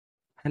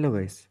Hello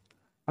guys.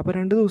 അപ്പോൾ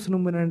 2 ദിവസം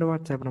മുമ്പ് ഞാൻ എൻ്റെ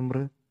വാട്സാപ്പ് നമ്പർ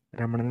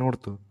രമണന്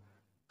കൊടുത്തു.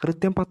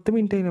 കൃത്യം 10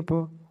 മിനിറ്റ്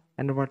കഴിഞ്ഞപ്പോൾ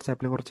എൻ്റെ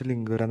വാട്സാപ്പിൽ കുറച്ച്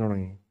ലിങ്ക് വരാൻ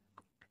തുടങ്ങി.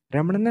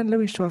 രമണൻ നല്ല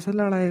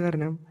വിശ്വാസമുള്ള ആളായ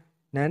കാരണം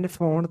ഞാൻ എൻ്റെ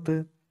ഫോൺ എടുത്ത്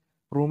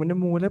റൂമിൻ്റെ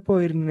മൂല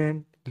പോയിരുന്നു. ഞാൻ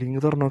ലിങ്ക്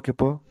തുറന്നു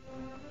നോക്കിയപ്പോൾ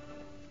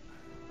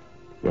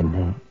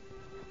എന്നെ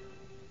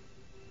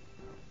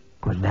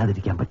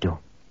കൊല്ലാതിരിക്കാൻ പറ്റുമോ?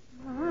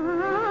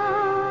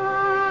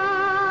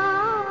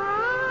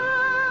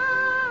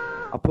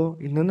 അപ്പോൾ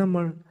ഇന്ന്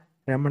നമ്മൾ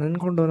രമണൻ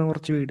കൊണ്ടുവന്ന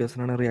കുറച്ച്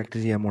വീഡിയോസിനാണ് റിയാക്ട്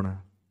ചെയ്യാൻ പോണത്.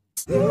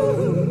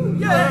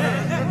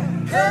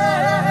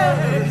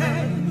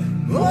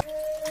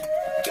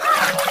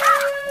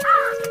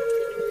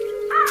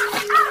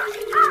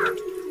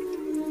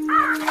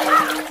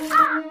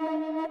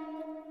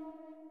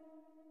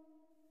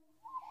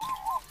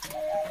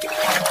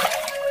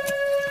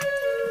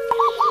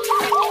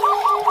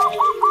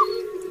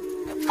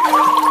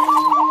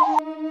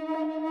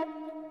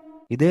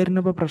 ഇതായിരുന്നു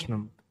ഇപ്പോൾ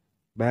പ്രശ്നം.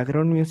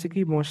 ബാക്ക്ഗ്രൗണ്ട് മ്യൂസിക്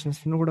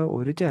ഇമോഷൻസിനും കൂടെ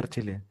ഒരു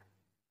ചർച്ചയില്ല.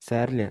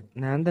 സാരില്ല,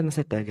 ഞാൻ തന്നെ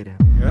സെറ്റാക്കി തരാം.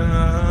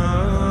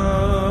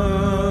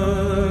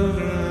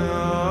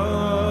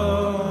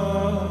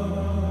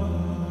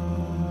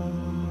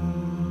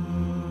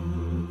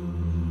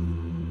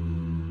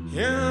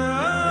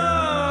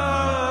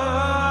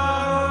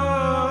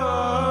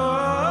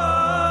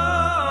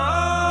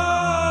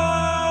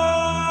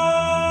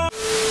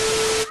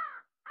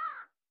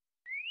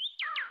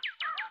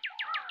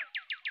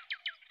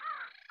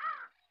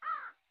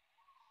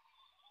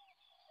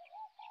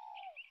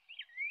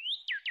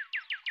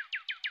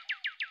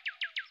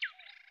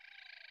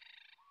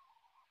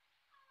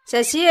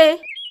 ശശിയേ,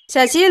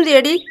 ശശി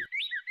എന്തിയടി?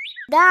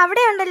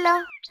 അവിടെ ഉണ്ടല്ലോ.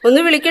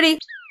 ഒന്ന് വിളിക്കടി.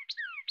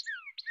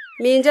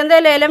 മീൻചന്ത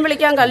ലേലം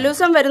വിളിക്കാൻ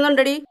കല്ലൂസം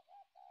വരുന്നുണ്ടടി.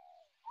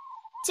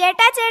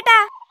 ചേട്ടാ ചേട്ടാ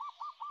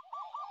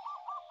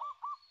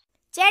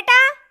ചേട്ടാ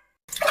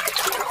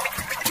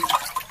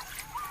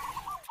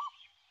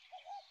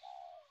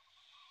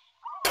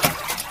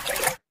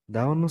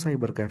ഇതാ ഒന്ന്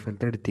സൈബർ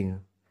കാഫേലത്തെ എഡിറ്റിങ്.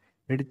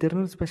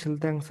 എഡിറ്ററിന് ഒരു സ്പെഷ്യൽ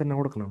താങ്ക്സ് തന്നെ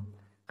കൊടുക്കണം.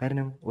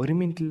 കാരണം 1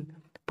 മിനിറ്റിൽ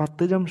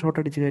 10 ജംപ്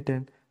ഷോട്ട് അടിച്ച്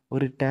കയറ്റാൻ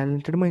ഒരു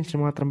ടാലന്റഡ് മനുഷ്യന്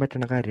മാത്രം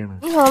പറ്റുന്ന കാര്യമാണ്.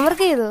 നീ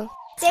ഹോംവർക്ക് ചെയ്തു?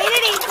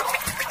 ചെയ്തടി.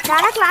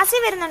 നാളെ ക്ലാസ്സിൽ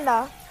വരുന്നുണ്ടോ?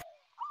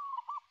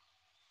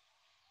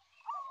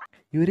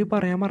 ഇവര്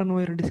പറയാൻ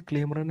മറന്നുപോയൊരു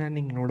ഡിസ്ക്ലെയിമർ ഞാൻ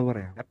നിങ്ങളോട്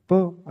പറയാം.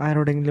 അപ്പോൾ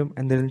ആരോടെങ്കിലും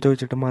എന്തെങ്കിലും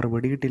ചോദിച്ചിട്ട്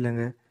മറുപടി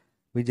കിട്ടിയില്ലെങ്കിൽ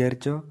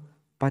വിചാരിച്ചോ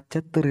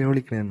പച്ചത്തെറിയ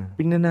വിളിക്കണമെന്ന്.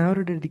 പിന്നെ ഞാൻ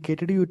ഒരു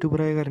ഡെഡിക്കേറ്റഡ്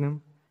യൂട്യൂബറായ കാരണം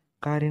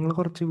കാര്യങ്ങൾ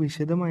കുറച്ച്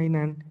വിശദമായി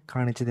ഞാൻ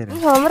കാണിച്ചു തരാം.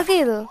 നീ ഹോംവർക്ക്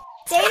ചെയ്തു?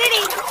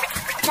 ചെയ്തടി.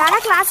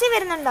 നാളെ ക്ലാസ്സിൽ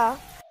വരുന്നുണ്ടോ?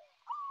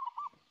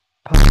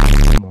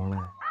 മോളെ,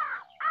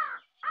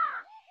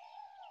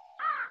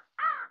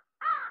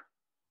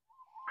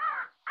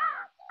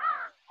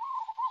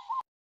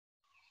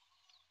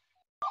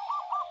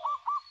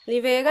 നീ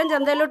വേഗം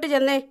ചന്തയിലോട്ട്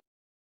ചെന്നേ.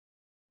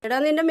 എടാ,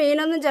 നിന്റെ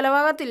മീനൊന്നും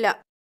ചെലവാകത്തില്ല.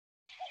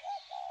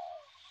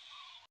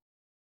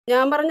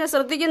 ഞാൻ പറഞ്ഞ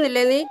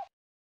ശ്രദ്ധിക്കുന്നില്ലേ നീ?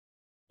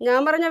 ഞാൻ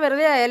പറഞ്ഞ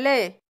വെറുതെ ആയല്ലേ?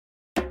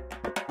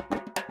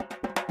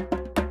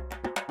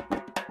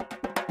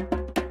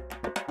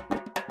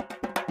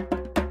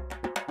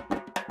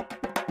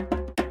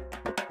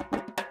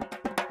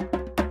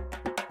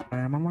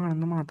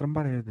 പ്രേമമാണെന്ന് മാത്രം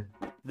പറയരുത്.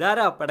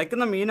 ഇതാരാ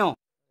പടയ്ക്കുന്ന മീനോ?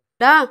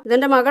 ഡാ,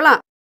 ഇതെന്റെ മകളാ.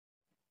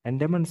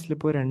 എൻ്റെ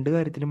മനസ്സിലിപ്പോൾ 2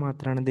 കാര്യത്തിന്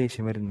മാത്രമാണ്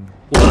ദേഷ്യം വരുന്നത്.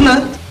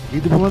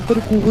 ഇതുപോലത്തെ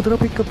ഒരു കൂതറ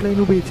പിക്കപ്പ് ലൈൻ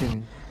ഉപയോഗിച്ചേന്,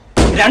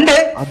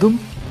 അതും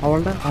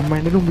അവളുടെ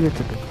അമ്മേൻ്റെ മുമ്പിൽ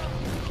വെച്ചിട്ട്.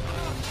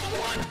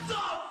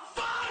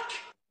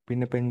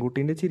 പിന്നെ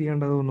പെൺകുട്ടീൻ്റെ ചിരി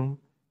കണ്ടാ തോന്നും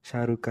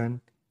ഷാരൂഖ് ഖാൻ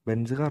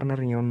ബെൻസ്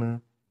കാറിനിറങ്ങിയൊന്ന്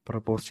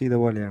പ്രപ്പോസ് ചെയ്ത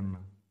പോലെയാണ്.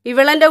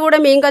 ഇവളെന്റെ കൂടെ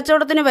മീൻ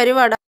കച്ചവടത്തിന്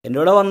വരുവാടാ. എൻ്റെ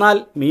കൂടെ വന്നാൽ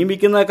മീൻ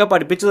വിൽക്കുന്നതൊക്കെ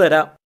പഠിപ്പിച്ചു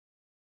തരാം.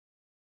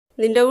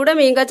 നിന്റെ കൂടെ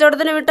മീൻ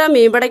കച്ചവടത്തിന് വിട്ടാ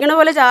മീൻ പടയ്ക്കണ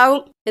പോലെ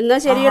ചാകും. എന്നാ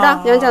ശരിയടാ,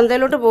 ഞാൻ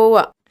ചന്തയിലോട്ട് പോവുക.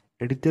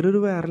 എഡിറ്റർ ഒരു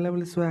വേറെ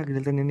ലെവൽ സ്വാഗിൽ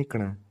തന്നെ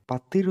നിൽക്കണേ.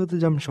 10-20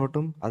 ജംപ്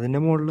ഷോട്ടും അതിൻ്റെ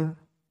മുകളിൽ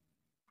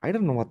I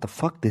don't know what the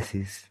fuck this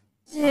is.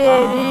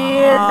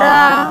 ശരിയടാ,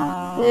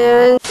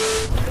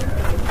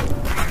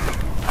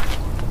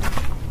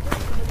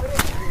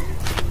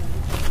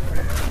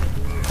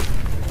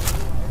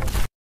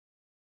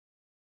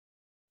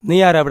 നീ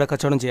ആരാ ഇവിടെ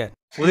കച്ചവടം ചെയ്യാൻ?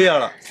 പുതിയ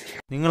ആളാ.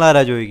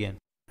 നിങ്ങളാരാ ചോദിക്കാൻ?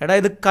 എടാ,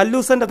 ഇത്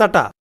കല്ലൂസന്റെ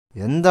തട്ടാ.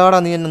 എന്താടാ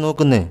നീ എന്നെ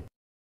നോക്കുന്നേ?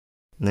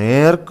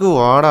 നേർക്ക്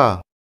വാടാ.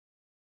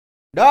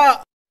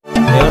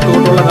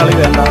 നേരത്തോട്ടുള്ള കളി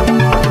വേണ്ട.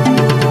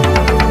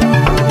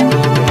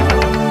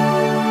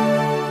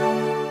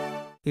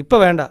 ഇപ്പൊ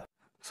വേണ്ട.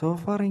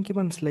 സോഫാർ എനിക്ക്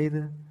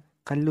മനസ്സിലായത്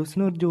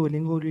കല്ലൂസിന് ഒരു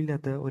ജോലിയും കോലും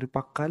ഇല്ലാത്ത ഒരു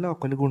പക്കാ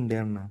ലോക്കൽ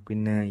ഗുണ്ടയാണ്.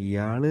 പിന്നെ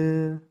ഇയാള്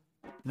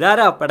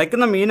ഇതാരാ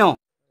പടയ്ക്കുന്ന മീനോ?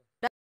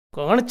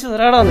 കാണിച്ചു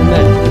തരാടാ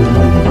നിന്നെ.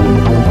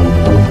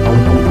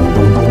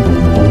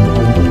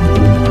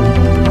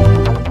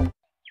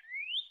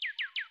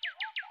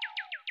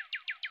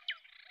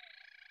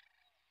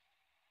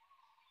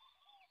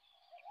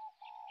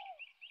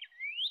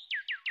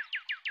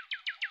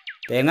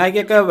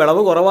 തേങ്ങായ്ക്കൊക്കെ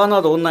വിളവ് കുറവാന്നാ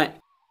തോന്നുന്നേ.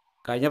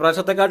 കഴിഞ്ഞ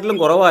പ്രാവശ്യത്തെക്കാട്ടിലും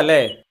കുറവല്ലേ?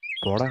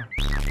 പോടാ.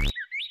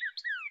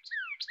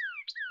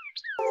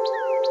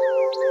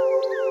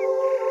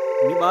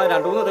 ഇനി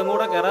 2-3 തെങ്ങ്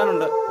കൂടെ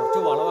കയറാനുണ്ട്. കുറച്ച്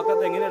വളമൊക്കെ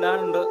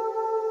തെങ്ങിനിടാനുണ്ട്.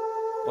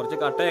 കുറച്ച്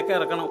കട്ടയൊക്കെ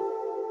ഇറക്കണം.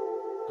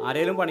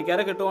 ആരെങ്കിലും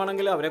പണിക്കാരെ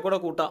കിട്ടുവാണെങ്കിൽ അവരെ കൂടെ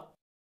കൂട്ടാം.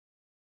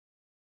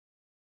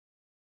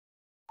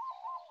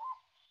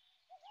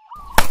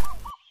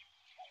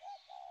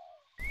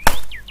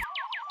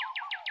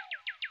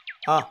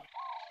 ആ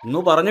ഒന്ന്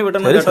പറഞ്ഞു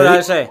വിട്ടണം ശരി, കേട്ടോ ശരി.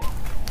 രാജേഷേ.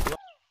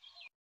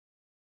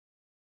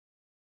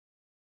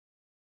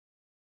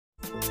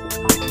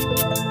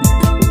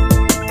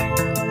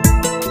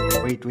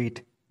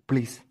 വെയിറ്റ്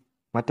പ്ലീസ്,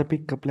 മറ്റേ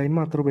പിക്കപ്പ് ലൈൻ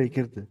മാത്രം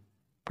ഉപയോഗിക്കരുത്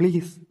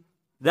പ്ലീസ്.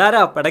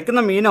 ഇതാരാ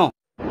പിടയ്ക്കുന്ന മീനോ?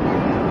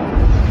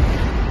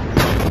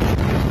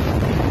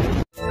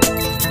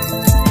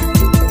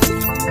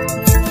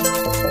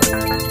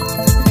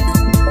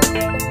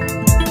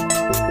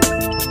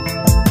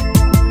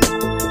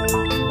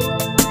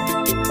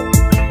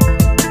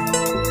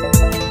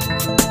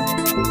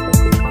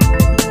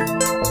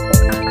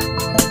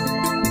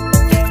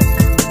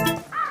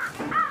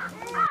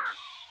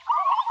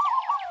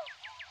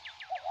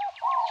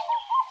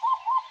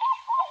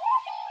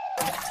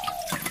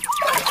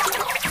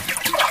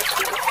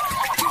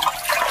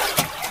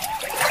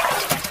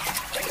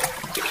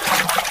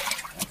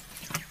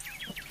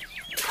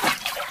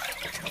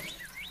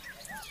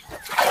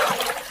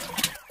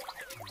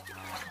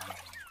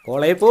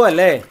 കോളേജിൽ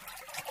പോവല്ലേ?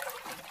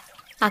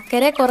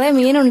 അക്കരെ കുറെ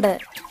മീനുണ്ട്,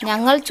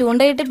 ഞങ്ങൾ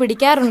ചൂണ്ടയിട്ട്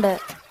പിടിക്കാറുണ്ട്.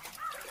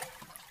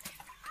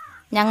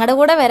 ഞങ്ങളുടെ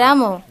കൂടെ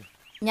വരാമോ?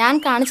 ഞാൻ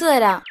കാണിച്ചു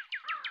തരാം.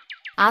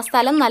 ആ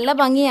സ്ഥലം നല്ല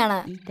ഭംഗിയാണ്.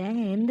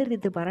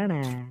 എന്തൊരിത്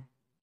പറയണേ?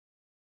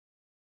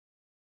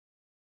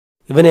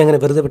 ഇവനെ അങ്ങനെ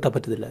വെറുതെ വിട്ടാൽ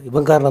പറ്റത്തില്ല.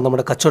 ഇവൻ കാരണം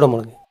നമ്മുടെ കച്ചവടം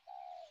മുടങ്ങി.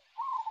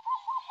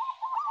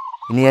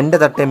 ഇനി എൻ്റെ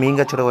തട്ടേ മീൻ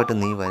കച്ചവടമായിട്ട്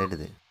നീ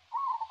വരരുത്.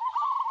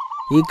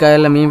 ഈ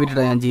കായലിലെ മീൻ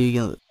വിറ്റിട്ടാണ് ഞാൻ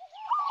ജീവിക്കുന്നത്.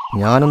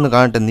 ഞാനൊന്ന്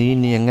കാണട്ടെ നീ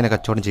ഇനി എങ്ങനെ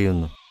കച്ചവടം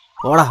ചെയ്യുന്നു.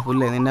 ഓടാ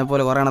പുല്ലേ, നിന്നെ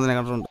പോലെ കുറേ എണ്ണത്തിനെ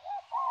കണ്ടിട്ടുണ്ട്.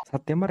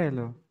 സത്യം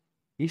പറയാലോ,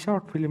 ഈ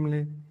ഷോർട്ട് ഫിലിമിൽ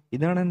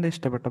ഇതാണ് എൻ്റെ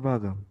ഇഷ്ടപ്പെട്ട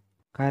ഭാഗം.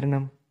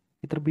 കാരണം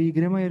ഇത്ര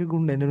ഭീകരമായ ഒരു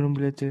ഗുണ്ടൻ്റെ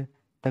മുമ്പിൽ വെച്ച്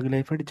തഗ്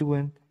ലൈഫ് അടിച്ചു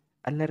പോകാൻ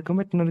എല്ലാവർക്കും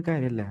പറ്റുന്ന ഒരു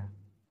കാര്യമല്ല.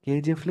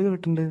 KGF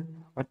കേട്ടിട്ടുണ്ട്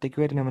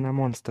ഒറ്റയ്ക്ക് വരുന്നവൻ ആ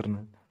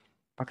മോൺസ്റ്ററിന്.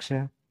 പക്ഷെ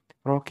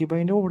റോക്കി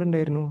ബൈൻ്റെ കൂടെ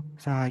ഉണ്ടായിരുന്നു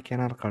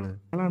സഹായിക്കാൻ ആൾക്കാള്.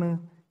 അതാണ്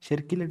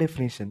ശരിക്കുള്ള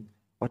ഡെഫിനേഷൻ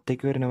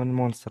ഒറ്റയ്ക്ക് വരുന്നവൻ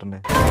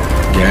മോൺസ്റ്ററിൻ്റെ.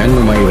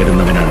 ഗ്യാങ്ങുമായി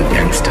വരുന്നവനാണ്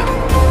ഗ്യാങ്സ്റ്റർ.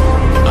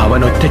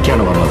 അവൻ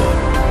ഒറ്റയ്ക്കാണ് വന്നത്.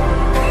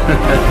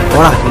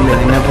 ഓടാ പുല്ലേ,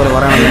 നിന്നെ പോലെ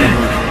കുറേ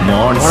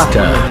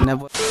മോൺസ്റ്റർ.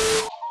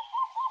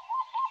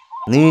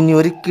 നീ ഇനി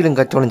ഒരിക്കലും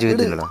കച്ചവടം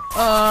ചെയ്തില്ലടാ.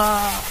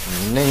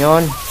 പിന്നെ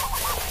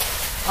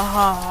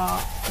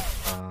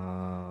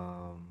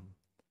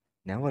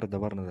ഞാൻ വെറുതെ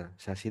പറഞ്ഞത്.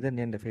 ശശി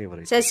തന്നെ എൻ്റെ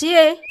ഫേവറേറ്റ്.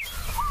 ശശിയേ,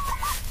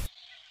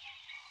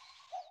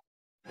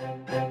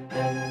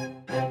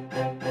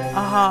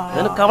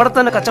 നിനക്ക് അവിടെ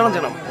തന്നെ കച്ചവടം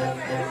ചെയ്യണം.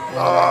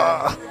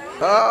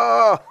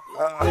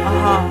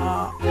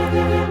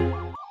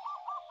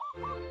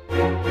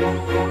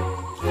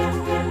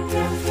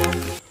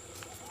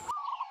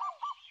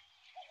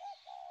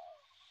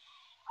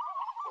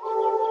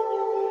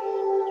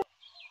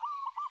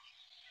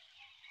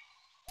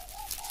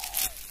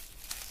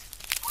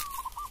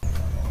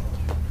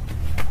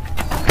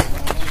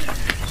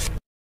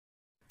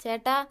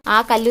 ചേട്ടാ, ആ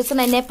കല്ലൂസൻ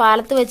എന്നെ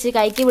പാലത്ത് വെച്ച്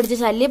കൈക്ക് പിടിച്ച്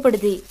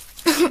ശല്യപ്പെടുത്തി.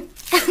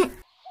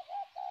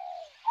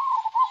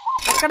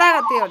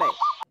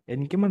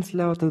 എനിക്ക്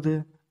മനസ്സിലാവാത്തത്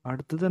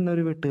അടുത്ത് തന്നെ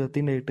ഒരു വെട്ടുകത്തി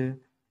ഉണ്ടായിട്ട്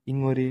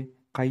ഇങ്ങൊരു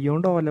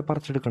കൈയോണ്ട് ഓല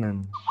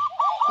പറിച്ചെടുക്കണാണ്.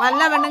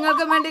 വല്ല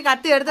പെണ്ണുങ്ങൾക്കും വേണ്ടി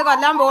കത്തി എടുത്ത്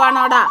കൊല്ലാൻ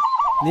പോവാണോടാ?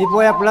 നീ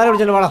പോയാ പിള്ളേരെ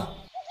വിളിച്ചല്ലോ. വേണം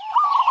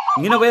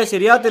ഇങ്ങനെ പോയാൽ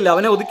ശരിയാകത്തില്ല.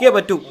 അവനെ ഒതുക്കിയേ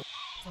പറ്റൂ.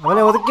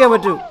 അവനെ ഒതുക്കിയേ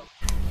പറ്റൂ.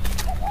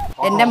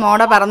 എന്റെ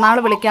മോടെ പിറന്നാൾ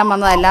വിളിക്കാൻ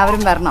വന്നത്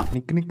എല്ലാവരും വരണം.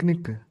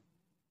 നിക്ക്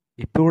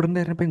ഇപ്പൊ ഇവിടെ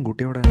ഉണ്ടായിരുന്ന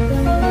പെൺകുട്ടി അവിടെ.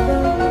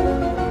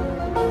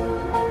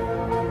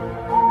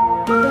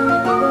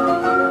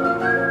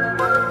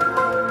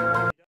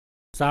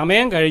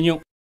 സമയം കഴിഞ്ഞു.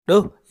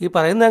 ഈ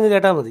പറയുന്ന അങ്ങ്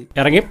കേട്ടാ മതി.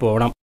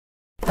 ഇറങ്ങിപ്പോണം.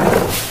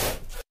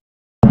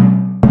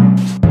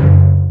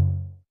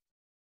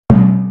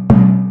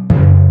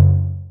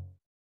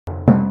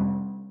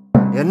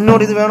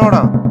 എന്നോട് ഇത്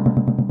വേണോടാ?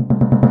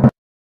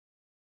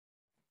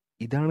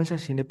 ഇതാണ്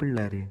ശശിന്റെ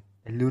പിള്ളേര്.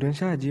 എല്ലൂരൻ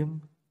ഷാജിയും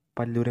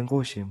പല്ലൂരൻ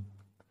കോശിയും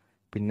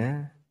പിന്നെ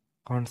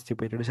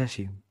കോൺസ്റ്റിപ്പേറ്റഡ്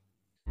ശശിയും.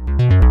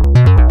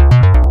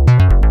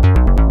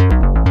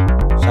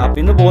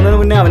 ഷാപ്പിൽ നിന്ന് പോകുന്നതിന്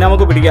മുന്നേ അവനെ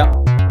നമുക്ക് പിടിക്കാം.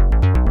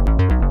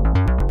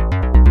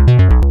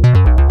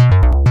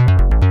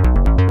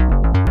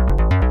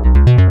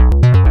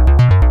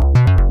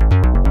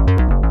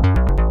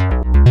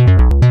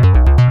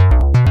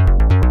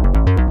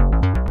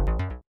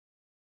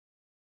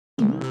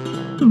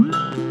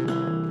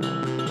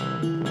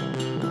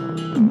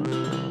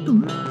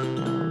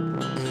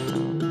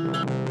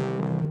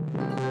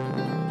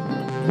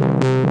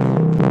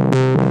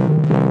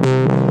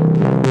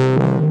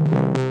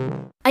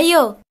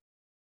 അയ്യോ,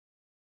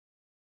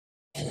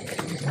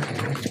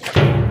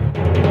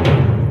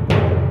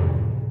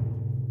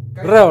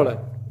 അവളെ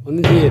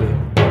ഒന്നും ചെയ്യരുത്.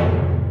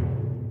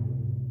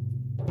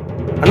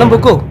 അണ്ണൻ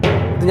പൊക്കോ,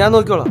 ഇത് ഞാൻ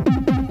നോക്കിക്കോളാം.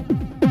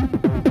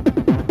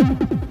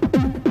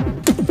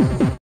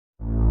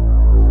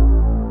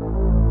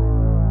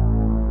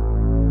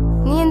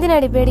 നീ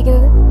എന്തിനാടി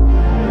പേടിക്കുന്നത്?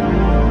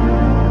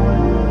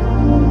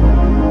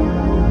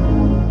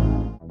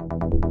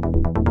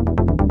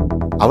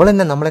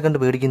 അവളെന്നെ നമ്മളെ കണ്ട്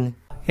പേടിക്കുന്നു.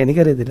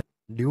 എനിക്കറിയത്തില്ല.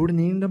 ഡ്യൂഡ്,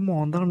 നീ എൻ്റെ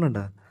മോന്ത കണ്ടണ്ട.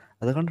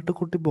 അത് കണ്ടിട്ട്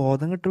കുട്ടി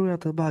ബോധം കെട്ട്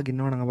വീഴാത്തത് ഭാഗ്യം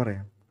വേണമെങ്കിൽ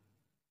പറയാം.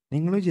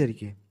 നിങ്ങൾ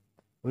വിചാരിക്കേ,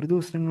 ഒരു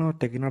ദിവസം നിങ്ങൾ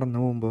ഒറ്റയ്ക്ക് നടന്നു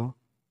പോകുമ്പോൾ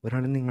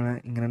ഒരാൾ നിങ്ങളെ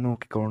ഇങ്ങനെ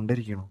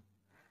നോക്കിക്കൊണ്ടിരിക്കണം.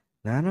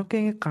 ഞാനൊക്കെ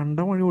ഇങ്ങനെ കണ്ട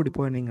വഴി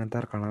ഓടിപ്പോയാൽ ഇങ്ങനത്തെ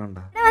ഇറക്കണം കണ്ട.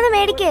 വന്ന്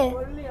മേടിക്ക്.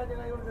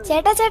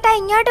 ചേട്ടാ ചേട്ടാ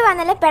ഇങ്ങോട്ട്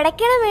വന്നല്ലേ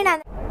പിടയ്ക്കണം വീണ.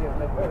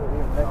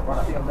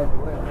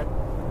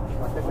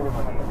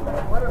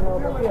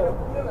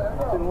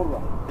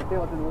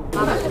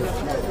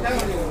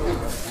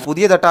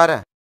 പുതിയ തട്ടാര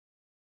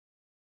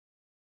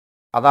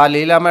അതാ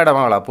ലീലാമ്മയുടെ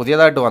മകളാ,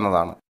 പുതിയതായിട്ട്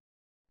വന്നതാണ്.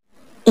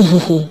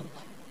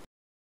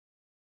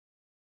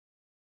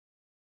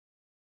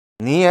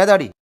 നീ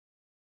ഏതാടി?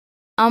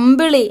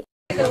 അമ്പിളി.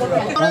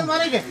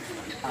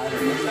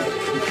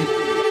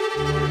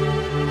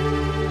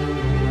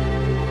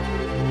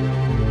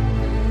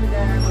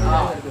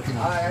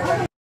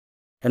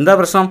 എന്താ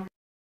പ്രശ്നം?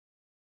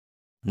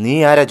 നീ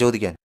ആരാ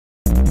ചോദിക്കാൻ?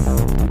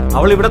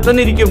 അവൾ ഇവിടെ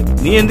തന്നെ ഇരിക്കും,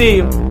 നീ എന്ത്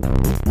ചെയ്യും?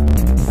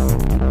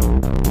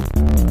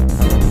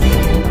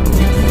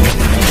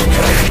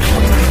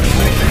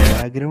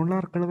 ബാക്ക്ഗ്രൗണ്ടിൽ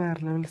ആർക്കൾ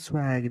വേറെ ലെവൽ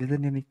സ്വാഗിൽ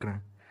തന്നെ നിൽക്കണേ.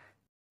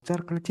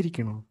 ആർക്കൾ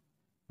ചിരിക്കണോ,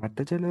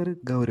 മറ്റേ ചിലവർ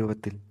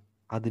ഗൗരവത്തിൽ.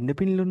 അതിൻ്റെ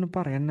പിന്നിലൊന്നും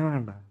പറയാൻ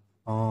വേണ്ട.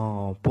 ആ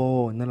അപ്പോ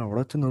ഇന്നലെ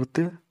അവിടെ വെച്ച്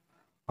നിർത്തിയ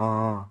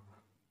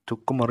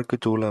ചുക്ക് മറിക്ക്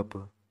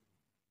ചൂലാപ്പ്.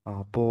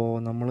 അപ്പോ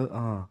നമ്മൾ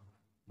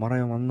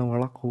മറയാൻ വന്ന്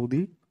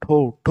വളക്കൂതി ഠോ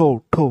ഠോ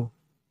ഠോ.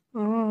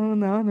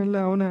 ഞാനല്ല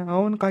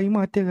അവൻ കൈ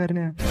മാറ്റിയ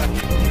കാരനാ.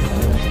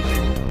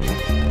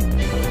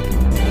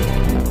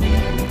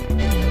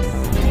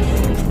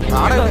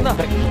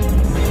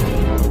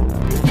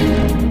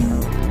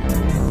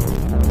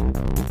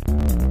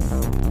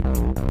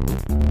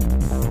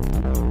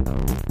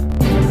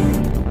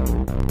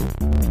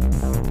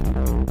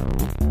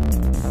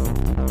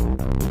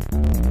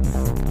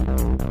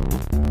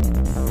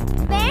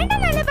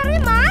 വേണ്ടെന്നല്ലേ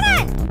പറഞ്ഞു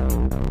മാറാൻ.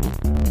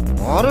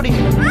 മാറടി.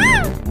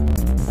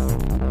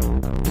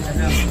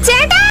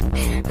 ചേട്ടാ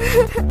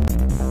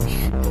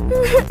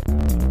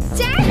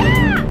ചേട്ടാ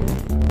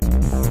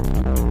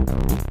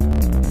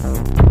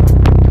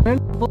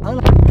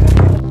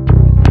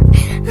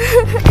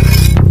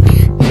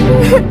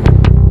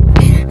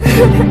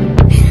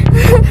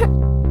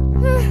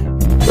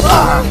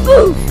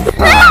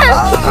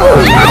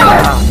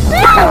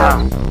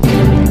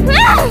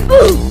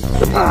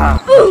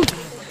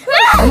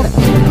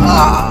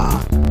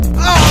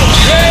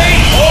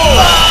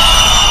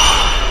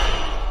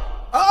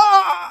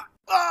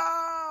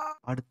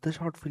അടുത്ത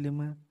ഷോർട്ട് ഫിലിം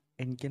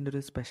എനിക്ക് എൻ്റെ ഒരു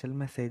സ്പെഷ്യൽ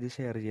മെസ്സേജ്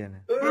ഷെയർ ചെയ്യാൻ.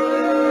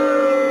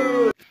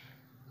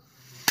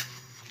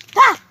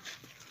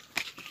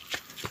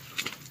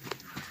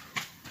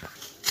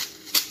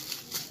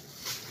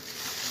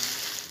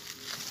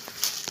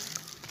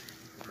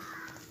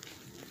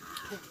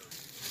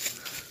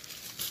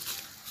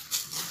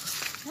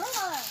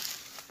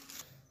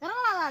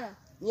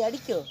 നീ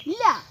അടിക്കോ?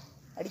 ഇല്ല.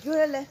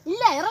 അടിക്കൂലല്ലേ?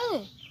 ഇല്ല, ഇറങ്ങ്.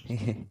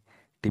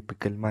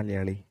 ടിപ്പിക്കൽ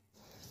മലയാളി.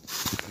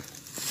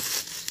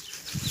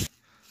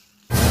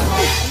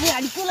 നീ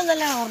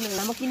അടിക്കൂലെന്നല്ല ഓർമ്മ.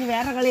 നമുക്കിനി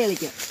വേറെ കളി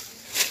കളിക്കാം.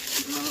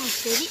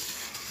 ശരി,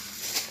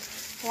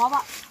 പോവാ.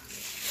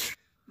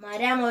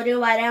 മരം ഒരു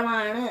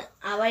വരമാണ്,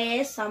 അവയെ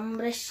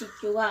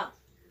സംരക്ഷിക്കുക.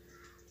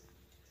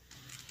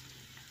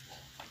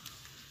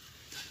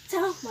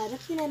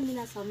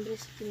 മരത്തിനെന്തിനാ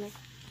സംരക്ഷിക്കുന്നത്?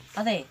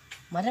 അതെ,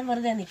 മരം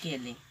വെറുതെ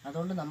നിൽക്കുകയല്ലേ,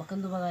 അതുകൊണ്ട്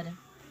നമുക്കെന്ത് ഉപകാരം?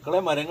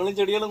 മരങ്ങളും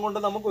ചെടികളും കൊണ്ട്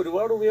നമുക്ക്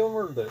ഒരുപാട്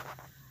ഉപയോഗങ്ങളുണ്ട്.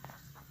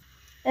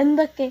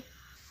 എന്തൊക്കെ?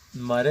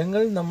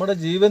 മരങ്ങൾ നമ്മുടെ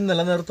ജീവൻ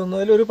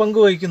നിലനിർത്തുന്നതിൽ ഒരു പങ്ക്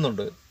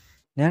വഹിക്കുന്നുണ്ട്.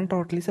 ഞാൻ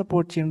ടോട്ടലി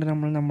സപ്പോർട്ട് ചെയ്യേണ്ട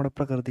നമ്മൾ നമ്മുടെ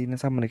പ്രകൃതിനെ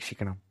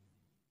സംരക്ഷിക്കണം.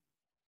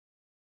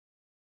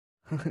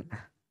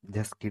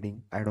 Just kidding,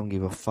 I don't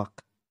give a fuck.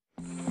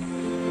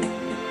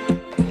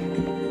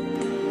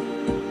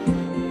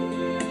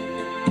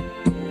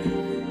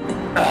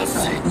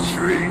 Acid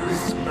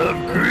trees of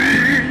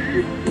green,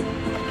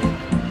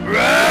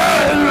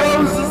 red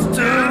roses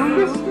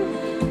too.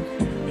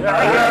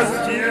 I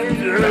asked you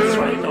to. That's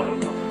right,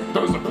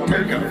 those are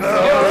take a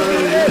vow,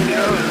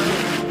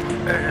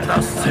 and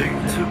I sing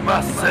to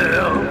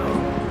myself.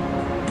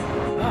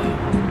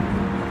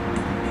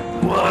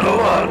 What a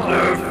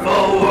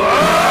wonderful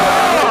world.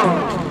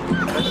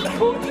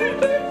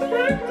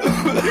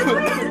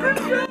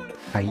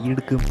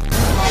 കൈയെടുക്കും.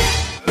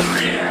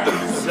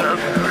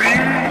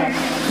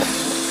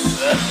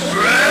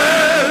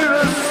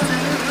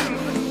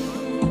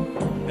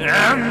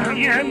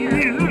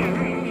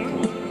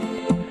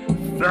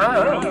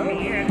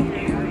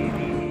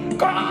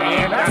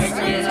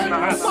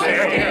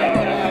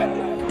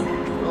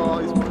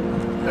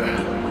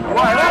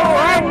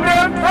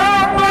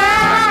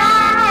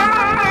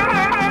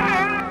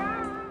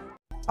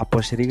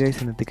 അപ്പോൾ ശരി guys,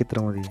 ഇന്നത്തേക്ക് ഇത്ര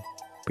മതി.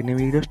 പിന്നെ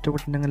video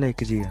ഇഷ്ടപ്പെട്ടിട്ടുണ്ടെങ്കിൽ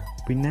like ചെയ്യുക,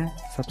 പിന്നെ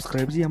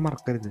subscribe ചെയ്യാൻ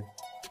മറക്കരുത്.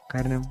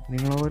 കാരണം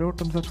നിങ്ങൾ ഓരോ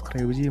വട്ടം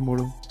സബ്സ്ക്രൈബ്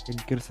ചെയ്യുമ്പോഴും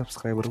എനിക്കൊരു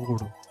സബ്സ്ക്രൈബർ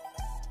കൂടും.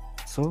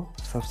 സോ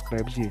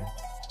സബ്സ്ക്രൈബ് ചെയ്യുക.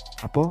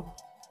 അപ്പോൾ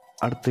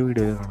അടുത്ത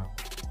വീഡിയോയിൽ കാണാം.